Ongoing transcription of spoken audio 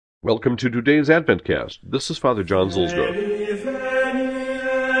Welcome to today's ADVENTCAzT. This is Father John Zulsdorf.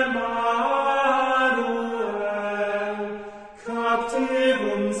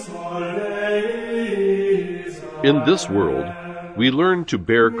 In this world, we learn to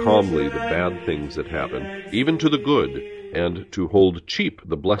bear calmly the bad things that happen, even to the good, and to hold cheap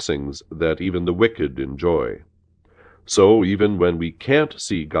the blessings that even the wicked enjoy. So, even when we can't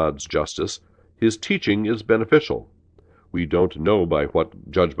see God's justice, His teaching is beneficial. We don't know by what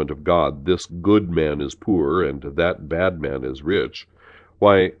judgment of God this good man is poor and that bad man is rich,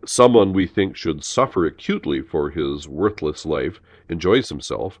 why someone we think should suffer acutely for his worthless life enjoys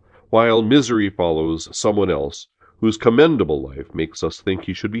himself, while misery follows someone else whose commendable life makes us think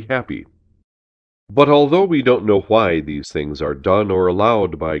he should be happy. But although we don't know why these things are done or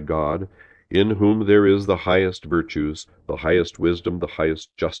allowed by God, in whom there is the highest virtues, the highest wisdom, the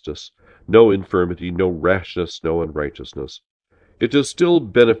highest justice, no infirmity, no rashness, no unrighteousness, it is still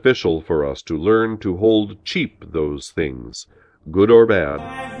beneficial for us to learn to hold cheap those things, good or bad,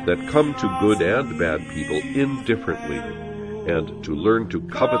 that come to good and bad people indifferently, and to learn to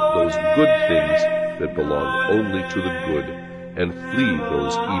covet those good things that belong only to the good, and flee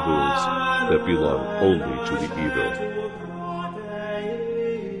those evils that belong only to the evil.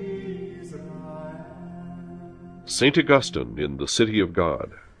 St. Augustine in The City of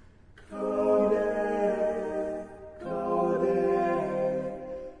God.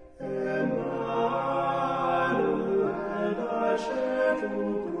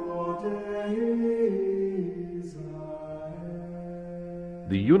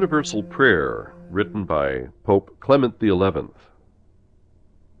 The Universal Prayer, written by Pope Clement XI.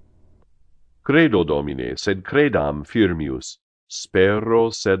 Credo, Domine, sed credam firmius, spero,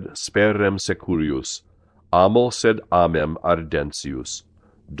 sed sperem securius, amo, sed amem ardentius,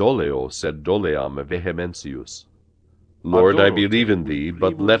 doleo, sed doleam vehementius. Lord, I believe in Thee,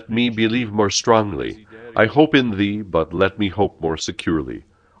 but let me believe more strongly. I hope in Thee, but let me hope more securely.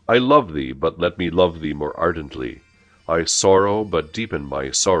 I love Thee, but let me love Thee more ardently. I sorrow, but deepen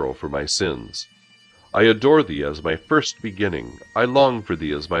my sorrow for my sins. I adore Thee as my first beginning. I long for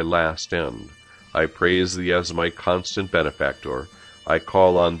Thee as my last end. I praise Thee as my constant benefactor. I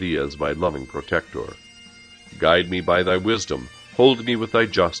call on Thee as my loving protector. Guide me by Thy wisdom. Hold me with Thy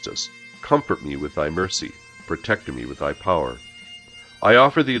justice. Comfort me with Thy mercy. Protect me with Thy power. I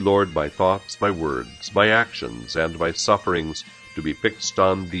offer Thee, Lord, my thoughts, my words, my actions, and my sufferings to be fixed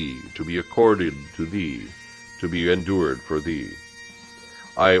on Thee, to be accorded to Thee, to be endured for Thee.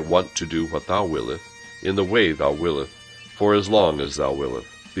 I want to do what Thou willeth, in the way Thou willeth, for as long as Thou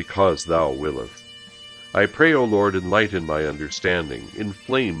willeth, because Thou willeth. I pray, O Lord, enlighten my understanding,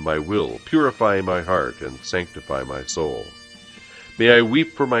 inflame my will, purify my heart, and sanctify my soul. May I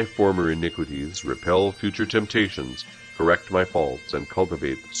weep for my former iniquities, repel future temptations, correct my faults, and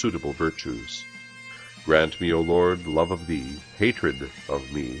cultivate suitable virtues. Grant me, O Lord, love of Thee, hatred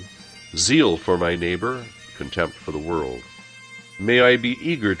of me, zeal for my neighbor, contempt for the world. May I be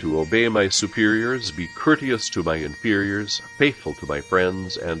eager to obey my superiors, be courteous to my inferiors, faithful to my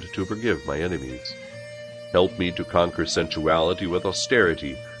friends, and to forgive my enemies. Help me to conquer sensuality with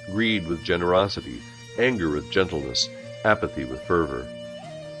austerity, greed with generosity, anger with gentleness, apathy with fervor.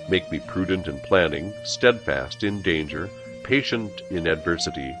 Make me prudent in planning, steadfast in danger, patient in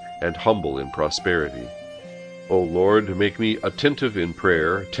adversity, and humble in prosperity. O Lord, make me attentive in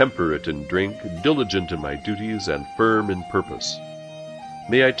prayer, temperate in drink, diligent in my duties, and firm in purpose.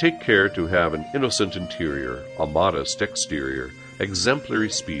 May I take care to have an innocent interior, a modest exterior, exemplary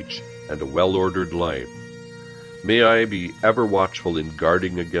speech, and a well-ordered life. May I be ever watchful in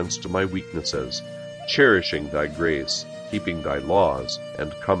guarding against my weaknesses, cherishing Thy grace, keeping Thy laws,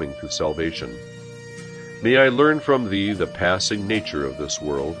 and coming to salvation. May I learn from Thee the passing nature of this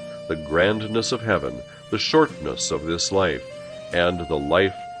world, the grandness of heaven, the shortness of this life, and the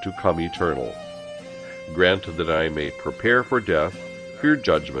life to come eternal. Grant that I may prepare for death, fear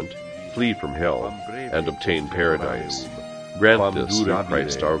judgment, flee from hell, and obtain paradise. Grant this through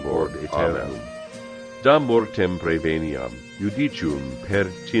Christ our Lord. Amen. Da mortem preveniam, judicium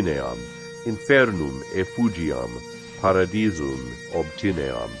pertineam, infernum effugiam, paradisum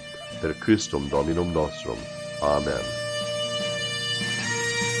obtineam, per Christum Dominum nostrum. Amen.